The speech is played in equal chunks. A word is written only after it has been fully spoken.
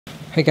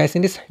Hey guys,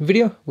 in this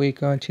video we're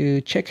going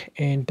to check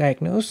and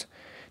diagnose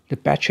the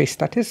battery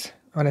status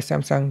on the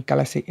Samsung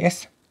Galaxy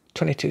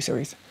S22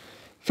 series.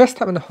 First,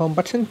 tap on the home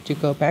button to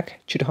go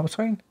back to the home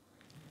screen,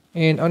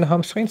 and on the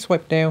home screen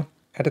swipe down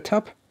at the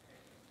top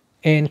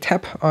and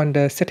tap on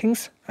the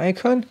settings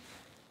icon.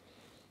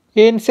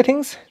 In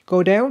settings,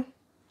 go down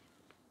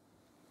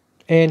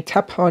and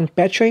tap on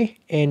battery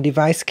and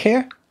device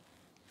care.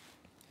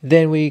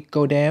 Then we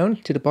go down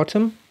to the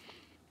bottom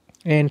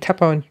and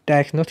tap on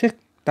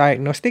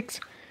diagnostics,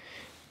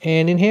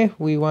 and in here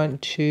we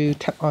want to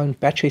tap on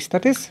battery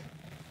status,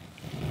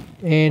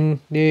 and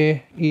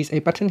there is a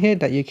button here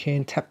that you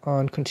can tap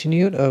on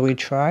continued or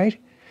retried.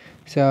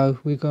 So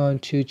we're going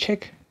to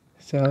check.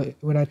 So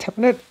when I tap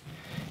on it,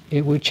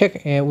 it will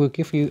check and will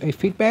give you a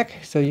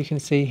feedback. So you can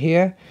see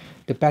here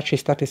the battery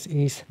status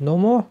is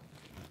normal.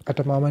 At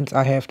the moment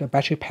I have the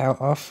battery power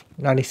of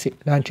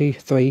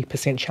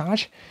 93%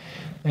 charge,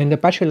 and the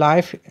battery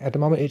life at the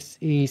moment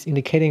is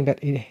indicating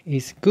that it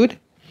is good,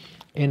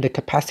 and the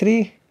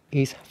capacity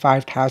is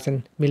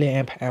 5000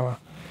 milliamp hour,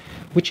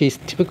 which is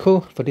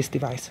typical for this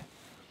device.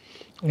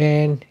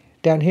 And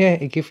down here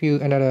it gives you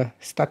another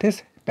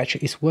status: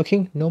 battery is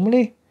working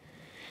normally,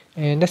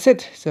 and that's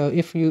it. So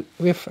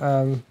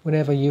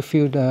whenever you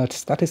feel the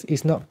status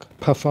is not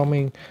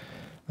performing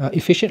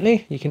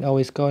efficiently, you can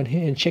always go in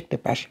here and check the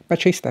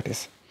battery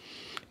status.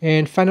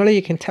 And finally,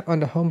 you can tap on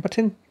the home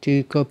button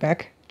to go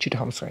back to the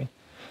home screen.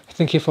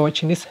 Thank you for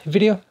watching this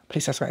video.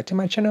 Please subscribe to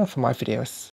my channel for more videos.